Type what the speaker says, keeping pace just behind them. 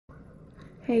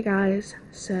Hey guys,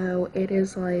 so it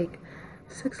is like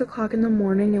 6 o'clock in the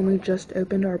morning and we just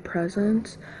opened our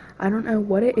presents. I don't know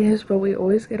what it is, but we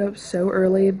always get up so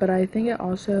early, but I think it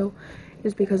also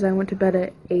is because I went to bed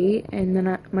at 8 and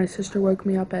then my sister woke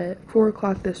me up at 4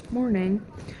 o'clock this morning.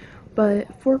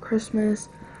 But for Christmas,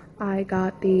 I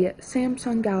got the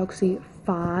Samsung Galaxy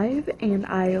 5 and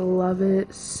I love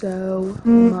it so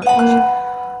much.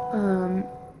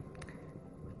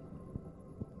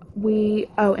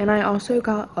 And I also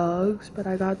got Uggs, but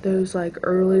I got those like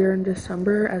earlier in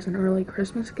December as an early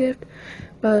Christmas gift.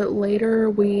 But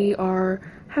later we are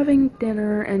having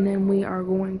dinner and then we are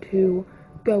going to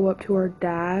go up to our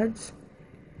dad's.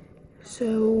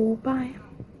 So, bye.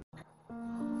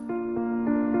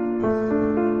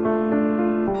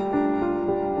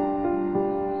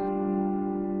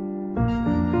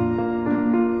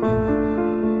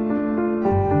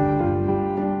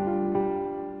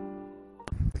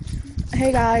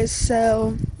 Hey guys,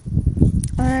 so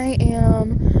I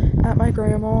am at my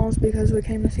grandma's because we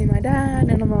came to see my dad,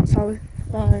 and I'm outside with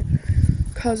my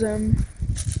cousin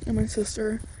and my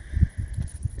sister.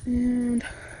 And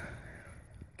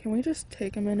can we just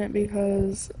take a minute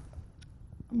because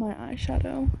my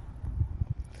eyeshadow?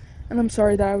 And I'm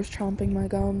sorry that I was chomping my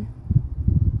gum.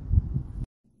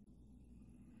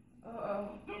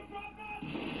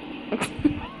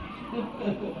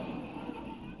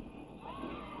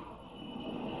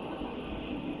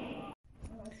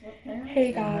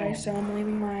 Hey guys, so I'm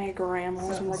leaving my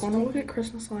grandma's and we're going to look at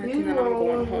Christmas lights and then I'm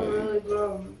going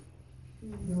home.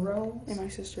 And my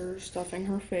sister's stuffing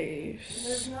her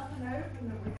face.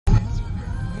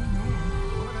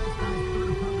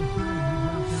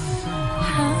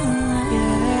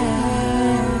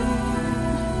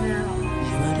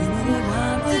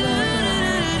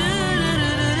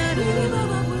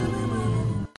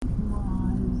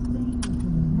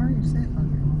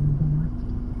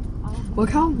 Look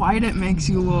how white it makes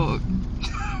you look.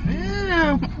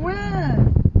 Ew, what?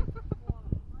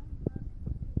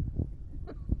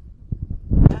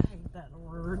 I hate that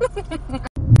word.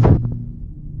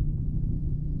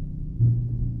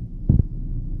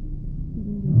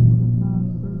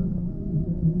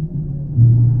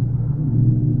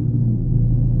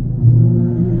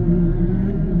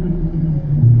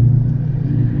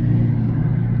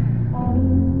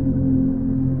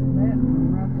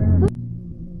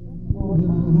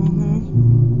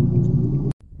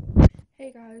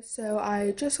 Hey guys, so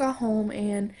I just got home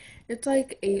and it's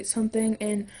like 8 something,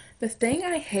 and the thing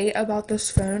I hate about this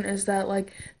phone is that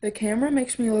like the camera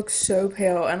makes me look so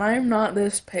pale and I am not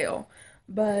this pale,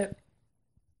 but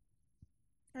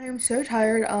I am so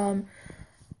tired.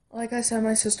 Like I said,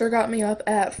 my sister got me up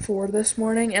at 4 this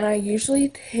morning and I usually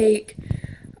take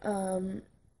um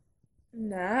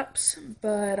naps,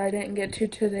 but I didn't get to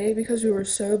today because we were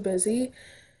so busy.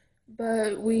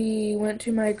 But we went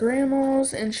to my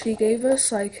grandma's and she gave us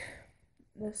like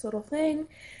this little thing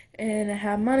and it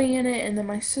had money in it, and then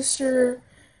my sister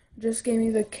just gave me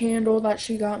the candle that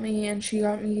she got me, and she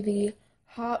got me the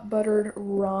hot buttered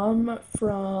rum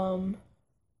from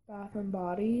Bath and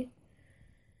Body.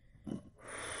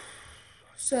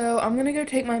 So I'm gonna go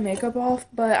take my makeup off,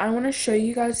 but I want to show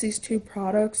you guys these two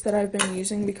products that I've been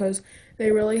using because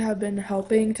they really have been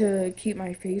helping to keep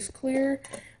my face clear,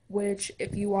 which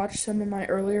if you watch some of my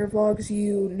earlier vlogs,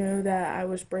 you know that I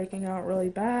was breaking out really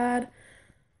bad.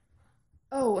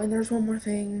 Oh, and there's one more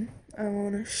thing I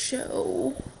want to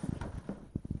show.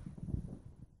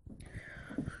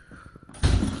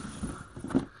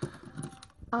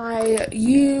 I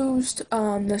used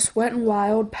this Wet n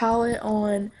Wild palette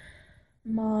on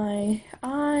my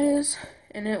eyes,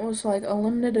 and it was like a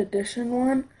limited edition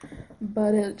one,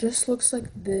 but it just looks like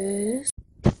this.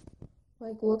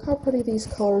 Like, look how pretty these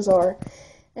colors are.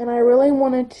 And I really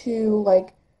wanted to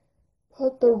like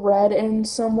put the red in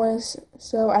some ways,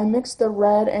 so I mixed the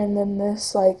red and then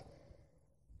this like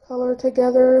color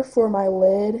together for my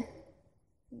lid.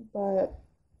 But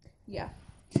yeah,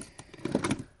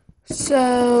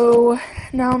 so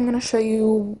now I'm gonna show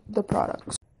you the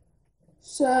products.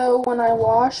 So when I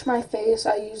wash my face,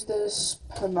 I use this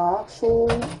Panoxyl.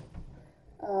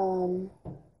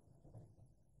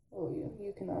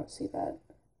 You cannot see that.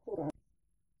 Hold on.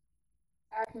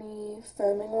 Acne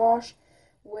foaming wash,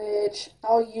 which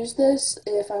I'll use this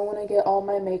if I want to get all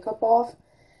my makeup off.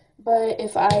 But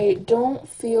if I don't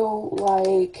feel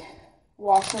like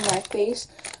washing my face,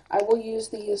 I will use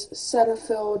these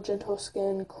Cetaphil Gentle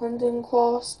Skin cleansing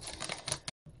cloths.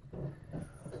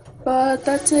 But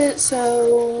that's it,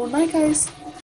 so night guys.